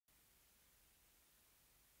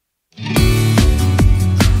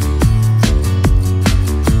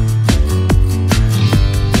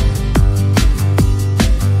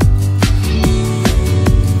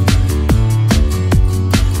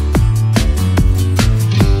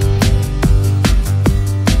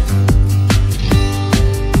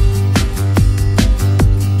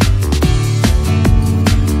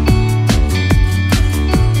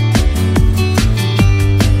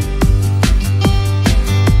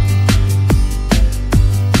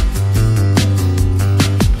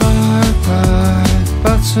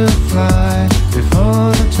butterfly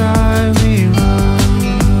before the time we run.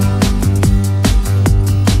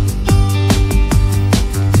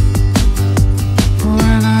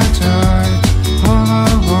 When I die, all I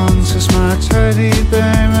want is my teddy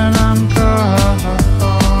bear and I'm gone.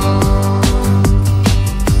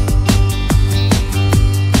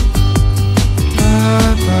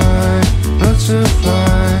 Bye bye,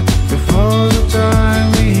 butterfly before the time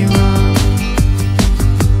we run.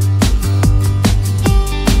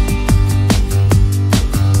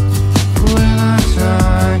 When I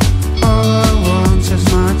die, all I want is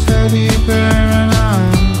my teddy bear and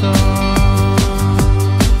I'm gone.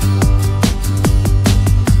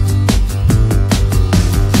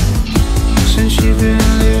 Since you've been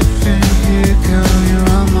living here, girl, you're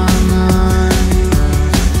on my mind.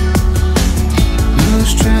 No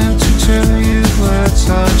strength to tell you words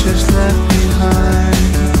I just left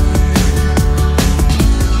behind.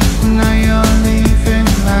 Now you're leaving,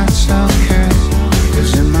 that's okay,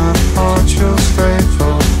 'cause in my heart you'll stay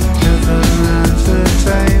forever and the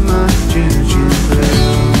day my juju blew.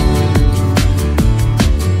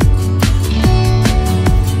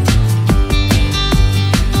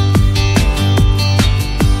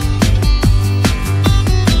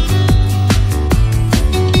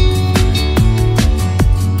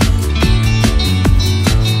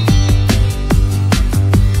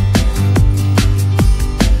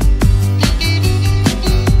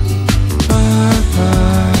 Bye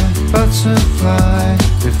bye, butterfly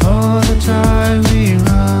before the time we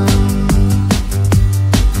run.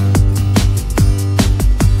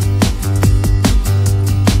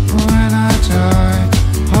 When I die,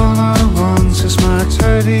 all I want is my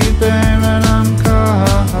teddy bear and I'm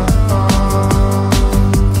gone.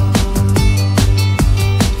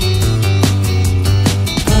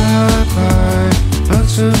 Bye bye,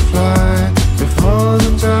 butterfly before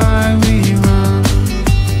the time we run.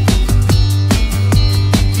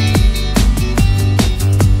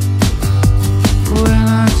 When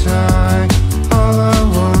I die, all I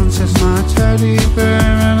want is my teddy bear